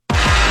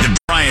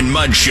Brian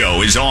Mudd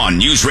Show is on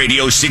News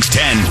Radio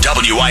 610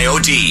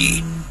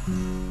 WIOD.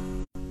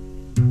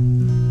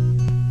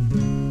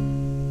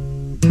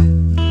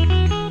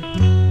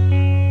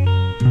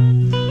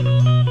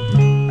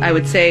 I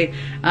would say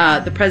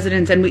the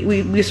president's, and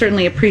we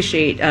certainly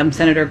appreciate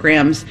Senator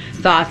Graham's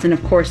thoughts and,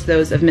 of course,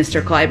 those of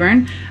Mr.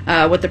 Clyburn.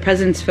 What the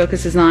president's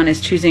focuses on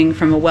is choosing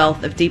from a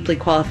wealth of deeply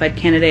qualified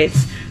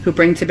candidates who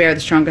bring to bear the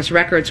strongest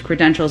records,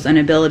 credentials, and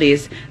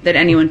abilities that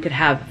anyone could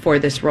have for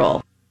this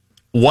role.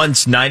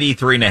 Once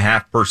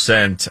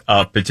 93.5%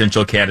 of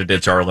potential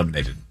candidates are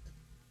eliminated.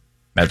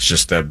 That's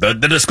just the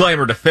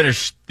disclaimer to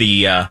finish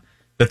the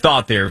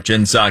thought there,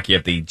 Jen Psaki,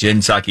 of the Jen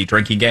Psaki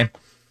drinking game.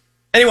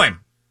 Anyway,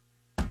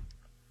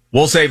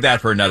 we'll save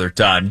that for another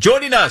time.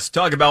 Joining us to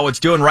talk about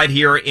what's doing right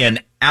here in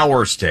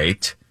our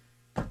state,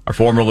 our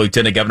former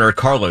Lieutenant Governor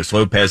Carlos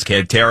Lopez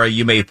Cantera.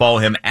 You may follow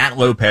him at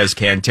Lopez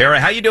Cantera.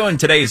 How you doing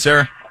today,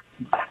 sir?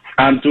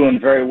 I'm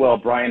doing very well,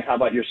 Brian. How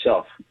about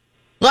yourself?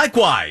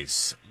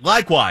 Likewise.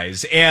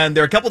 And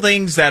there are a couple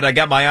things that I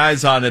got my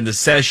eyes on in the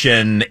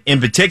session in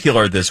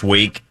particular this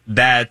week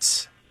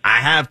that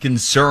I have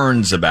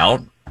concerns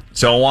about.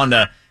 So I want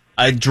to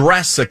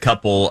address a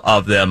couple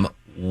of them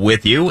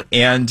with you.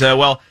 And,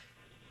 let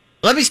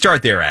me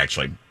start there,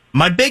 actually.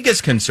 My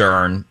biggest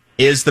concern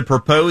is the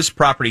proposed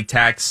property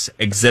tax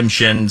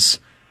exemptions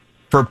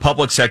for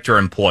public sector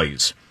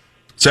employees.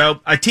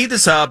 So I teed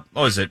this up,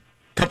 a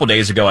couple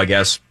days ago, I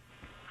guess.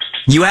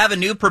 You have a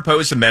new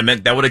proposed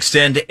amendment that would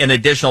extend an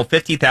additional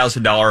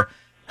 $50,000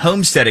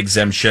 homestead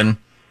exemption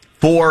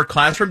for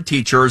classroom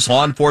teachers,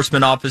 law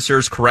enforcement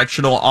officers,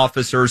 correctional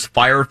officers,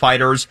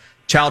 firefighters,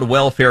 child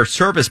welfare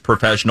service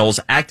professionals,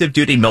 active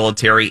duty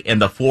military,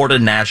 and the Florida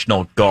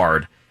National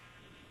Guard.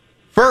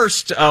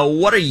 First,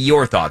 what are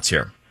your thoughts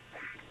here?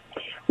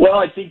 Well,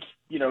 I think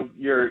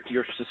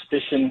your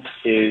suspicion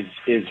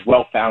is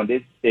well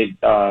founded. It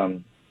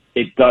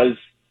does,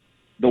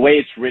 the way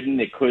it's written,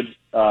 it could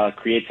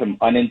create some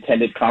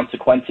unintended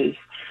consequences.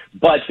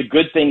 But the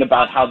good thing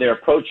about how they're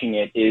approaching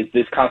it is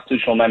this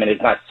constitutional amendment is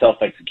not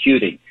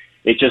self-executing.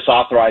 It just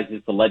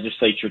authorizes the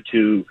legislature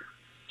to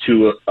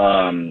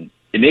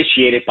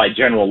initiate it by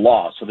general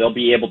law. So they'll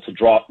be able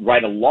to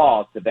write a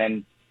law to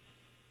then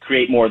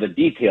create more of the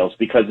details,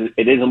 because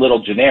it is a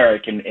little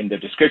generic in the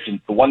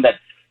description. The one that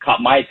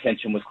caught my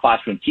attention was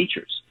classroom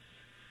teachers.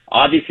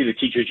 Obviously, the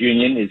teachers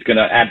union is going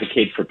to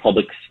advocate for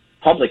public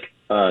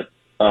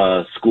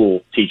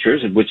school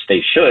teachers, which they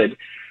should.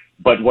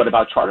 But what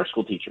about charter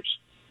school teachers?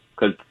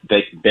 Because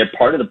they're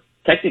part of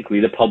technically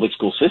the public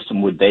school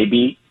system. Would they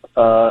be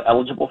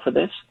eligible for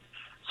this?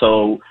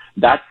 So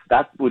that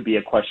would be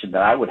a question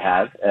that I would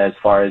have as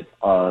far as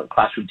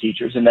classroom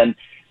teachers. And then,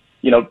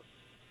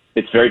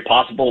 it's very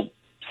possible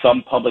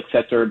some public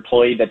sector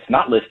employee that's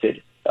not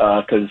listed,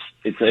 because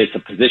it's a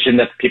position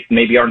that people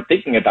maybe aren't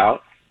thinking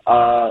about,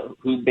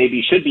 who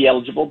maybe should be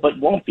eligible but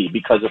won't be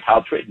because of how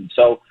it's written.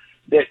 So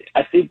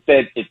I think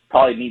that it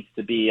probably needs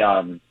to be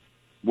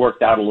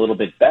worked out a little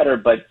bit better,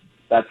 but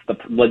that's the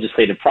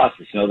legislative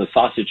process. The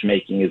sausage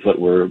making is what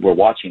we're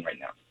watching right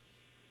now.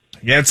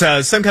 Yeah,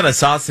 it's some kind of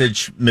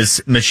sausage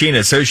machine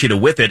associated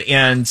with it,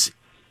 and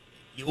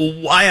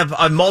I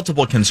have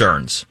multiple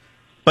concerns.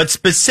 But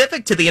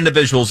specific to the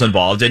individuals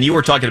involved, and you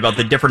were talking about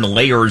the different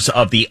layers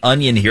of the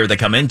onion here that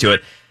come into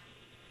it,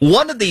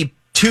 one of the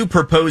two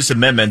proposed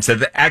amendments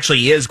that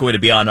actually is going to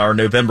be on our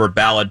November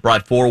ballot,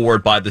 brought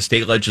forward by the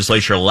state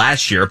legislature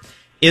last year,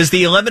 is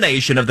the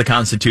elimination of the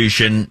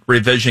Constitution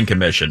Revision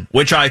Commission,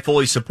 which I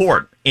fully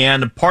support.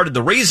 And part of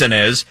the reason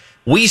is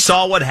we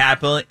saw what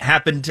happened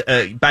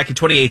back in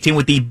 2018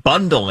 with the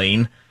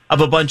bundling of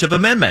a bunch of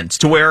amendments,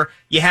 to where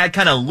you had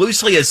kind of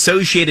loosely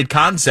associated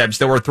concepts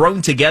that were thrown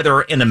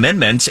together in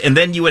amendments, and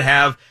then you would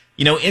have,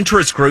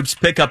 interest groups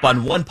pick up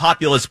on one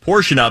populist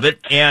portion of it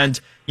and,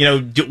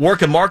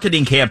 work a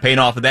marketing campaign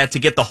off of that to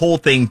get the whole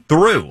thing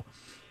through.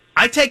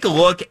 I take a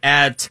look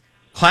at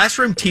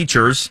classroom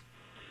teachers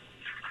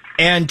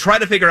and try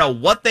to figure out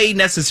what they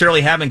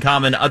necessarily have in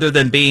common other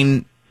than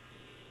being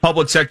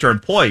public sector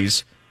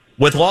employees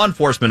with law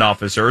enforcement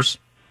officers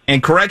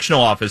and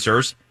correctional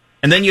officers.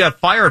 And then you have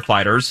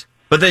firefighters,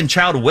 but then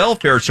child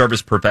welfare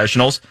service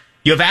professionals.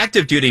 You have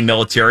active duty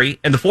military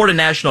and the Florida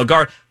National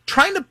Guard.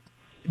 Trying to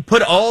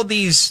put all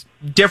these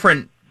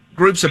different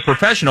groups of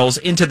professionals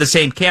into the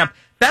same camp,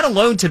 that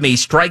alone to me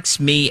strikes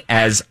me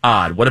as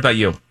odd. What about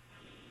you?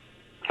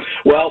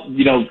 Well,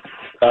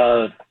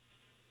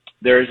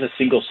 there is a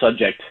single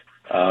subject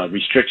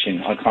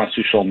restriction on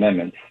constitutional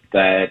amendments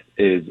that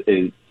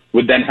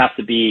would then have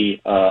to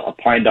be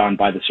opined on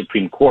by the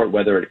Supreme Court,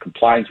 whether it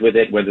complies with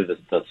it, whether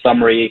the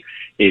summary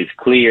is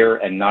clear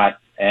and not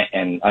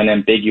and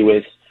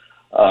unambiguous.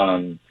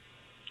 But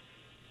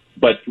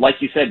like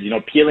you said,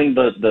 peeling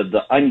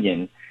the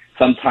onion,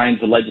 sometimes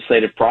the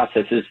legislative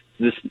process is,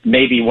 this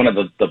may be one of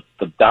the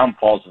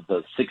downfalls of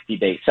the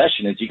 60-day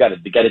session, is you got to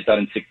get it done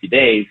in 60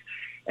 days,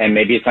 and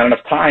maybe it's not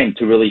enough time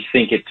to really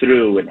think it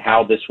through and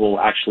how this will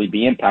actually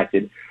be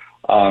impacted.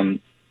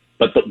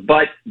 But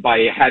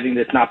by having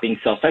this not being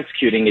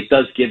self-executing, it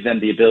does give them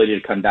the ability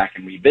to come back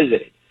and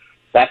revisit it.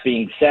 That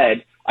being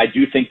said, I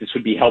do think this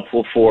would be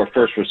helpful for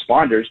first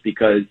responders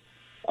because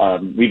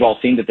we've all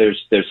seen that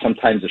there's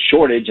sometimes a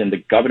shortage, and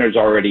the governor's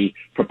already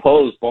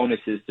proposed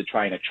bonuses to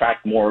try and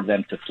attract more of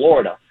them to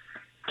Florida.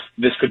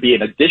 This could be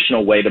an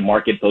additional way to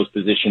market those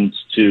positions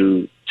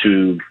to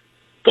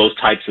those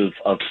types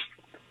of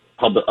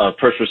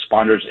first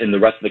responders in the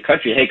rest of the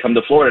country. Hey, come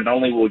to Florida. Not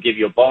only will we give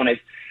you a bonus,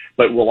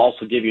 but we'll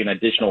also give you an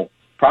additional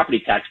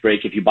property tax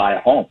break if you buy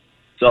a home.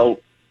 So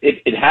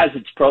it has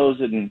its pros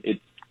and it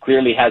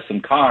clearly has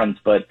some cons,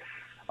 but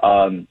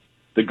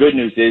the good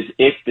news is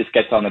if this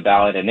gets on the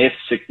ballot and if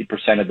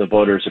 60% of the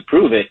voters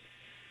approve it,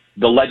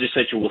 the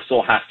legislature will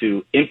still have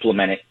to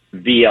implement it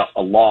via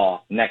a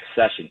law next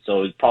session.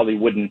 So it probably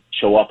wouldn't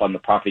show up on the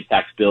property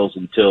tax bills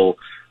until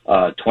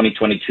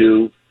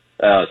 2022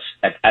 at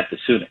the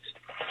soonest.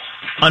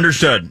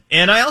 Understood.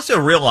 And I also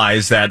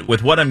realize that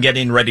with what I'm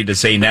getting ready to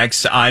say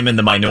next, I'm in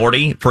the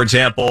minority. For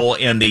example,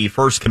 in the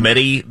first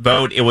committee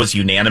vote, it was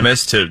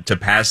unanimous to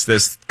pass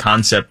this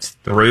concept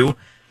through.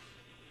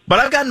 But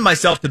I've gotten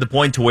myself to the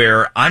point to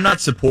where I'm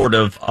not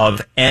supportive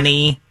of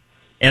any,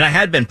 and I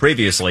had been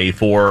previously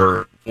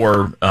for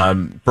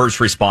first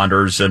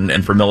responders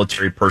and for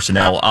military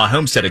personnel,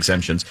 homestead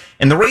exemptions.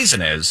 And the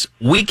reason is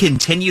we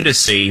continue to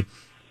see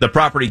the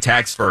property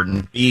tax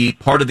burden be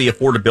part of the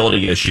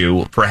affordability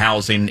issue for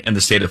housing in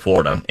the state of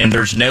Florida, and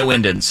there's no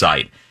end in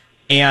sight.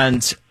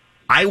 And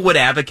I would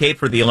advocate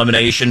for the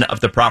elimination of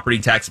the property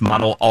tax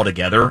model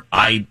altogether.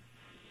 I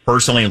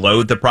personally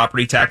loathe the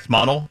property tax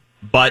model,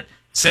 but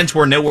since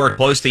we're nowhere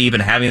close to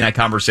even having that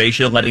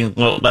conversation, let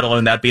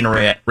alone that being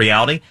a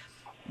reality,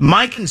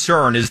 my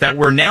concern is that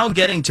we're now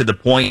getting to the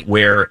point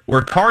where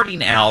we're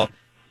carving out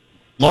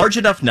large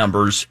enough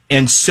numbers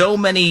and so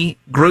many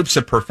groups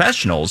of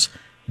professionals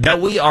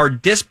that we are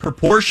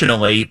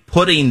disproportionately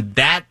putting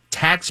that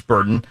tax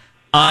burden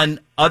on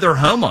other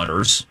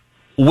homeowners,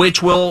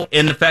 which will,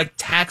 in effect,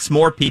 tax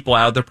more people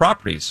out of their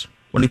properties.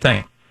 What do you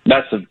think?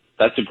 That's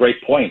a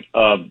great point.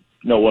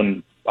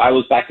 When I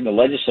was back in the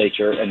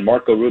legislature and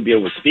Marco Rubio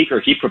was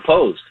speaker, he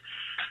proposed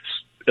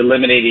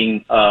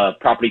eliminating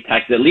property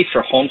taxes, at least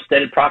for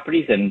homesteaded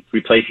properties, and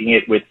replacing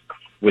it with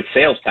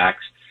sales tax.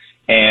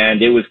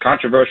 And it was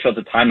controversial at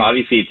the time.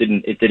 Obviously,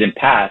 it didn't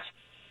pass.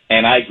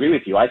 And I agree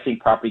with you. I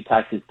think property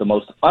tax is the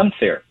most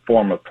unfair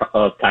form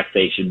of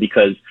taxation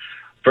because,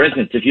 for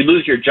instance, if you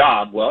lose your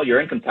job, well,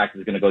 your income tax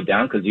is going to go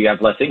down because you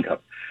have less income.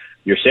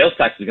 Your sales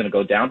tax is going to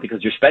go down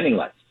because you're spending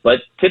less.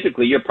 But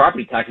typically, your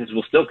property taxes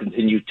will still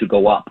continue to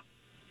go up.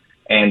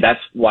 And that's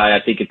why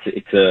I think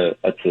it's an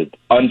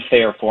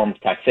unfair form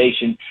of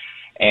taxation.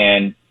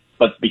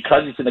 But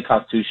because it's in the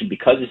Constitution,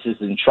 because this is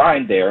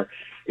enshrined there,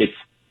 it's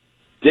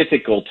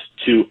difficult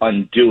to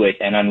undo it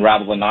and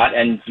unravel the knot.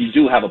 And you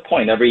do have a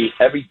point. Every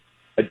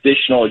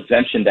additional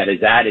exemption that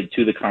is added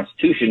to the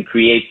Constitution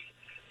creates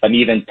an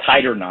even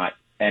tighter knot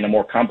and a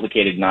more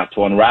complicated knot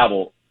to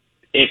unravel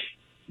if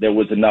there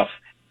was enough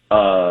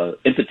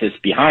impetus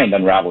behind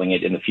unraveling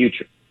it in the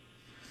future.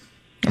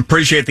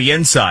 Appreciate the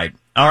insight.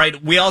 All right,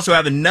 we also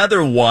have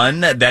another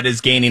one that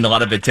is gaining a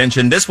lot of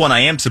attention. This one I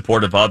am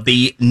supportive of,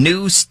 the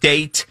new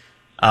state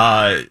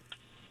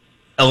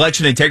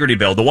election integrity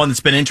bill, the one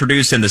that's been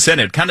introduced in the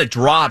Senate, kind of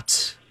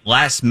dropped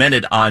last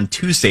minute on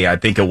Tuesday, I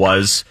think it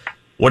was.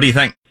 What do you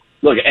think?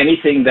 Look,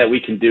 anything that we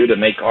can do to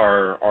make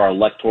our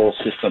electoral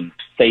system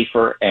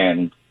safer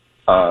and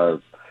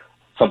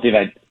something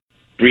that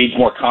breeds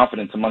more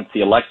confidence amongst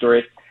the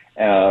electorate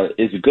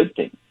is a good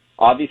thing.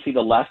 Obviously,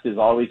 the left is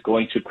always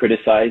going to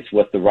criticize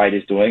what the right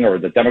is doing, or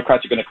the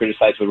Democrats are going to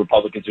criticize what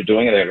Republicans are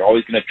doing, and they're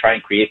always going to try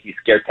and create these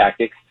scare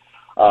tactics.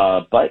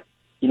 But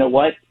you know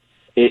what?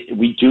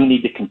 We do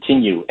need to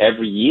continue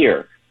every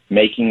year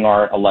making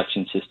our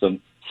election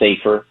system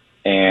safer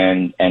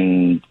and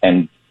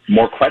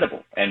more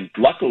credible. And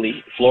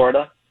luckily,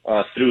 Florida,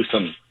 through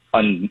some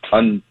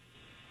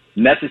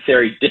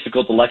unnecessary,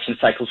 difficult election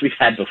cycles we've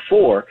had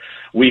before,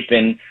 we've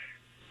been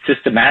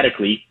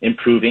systematically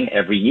improving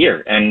every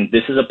year. And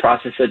this is a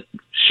process that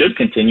should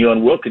continue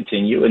and will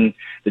continue. And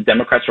the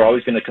Democrats are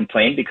always going to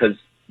complain because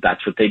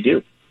that's what they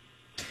do.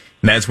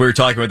 And as we were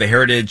talking with the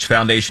Heritage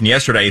Foundation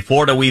yesterday,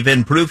 Florida, we've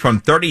improved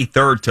from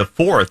 33rd to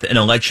 4th in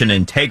election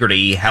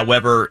integrity.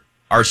 However,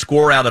 our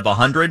score out of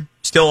 100,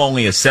 still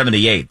only a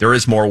 78. There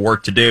is more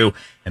work to do,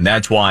 and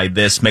that's why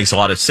this makes a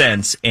lot of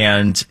sense.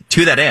 And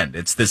to that end,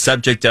 it's the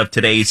subject of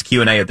today's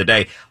Q&A of the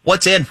day.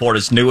 What's in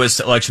Florida's newest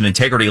election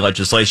integrity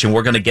legislation?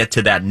 We're going to get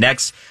to that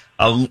next.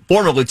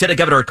 Former Lieutenant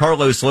Governor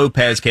Carlos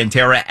Lopez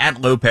Cantera at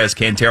Lopez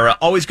Cantera.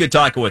 Always good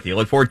talking with you.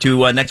 Look forward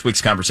to next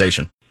week's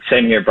conversation.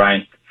 Same here,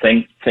 Brian.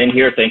 Same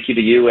here. Thank you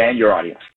to you and your audience.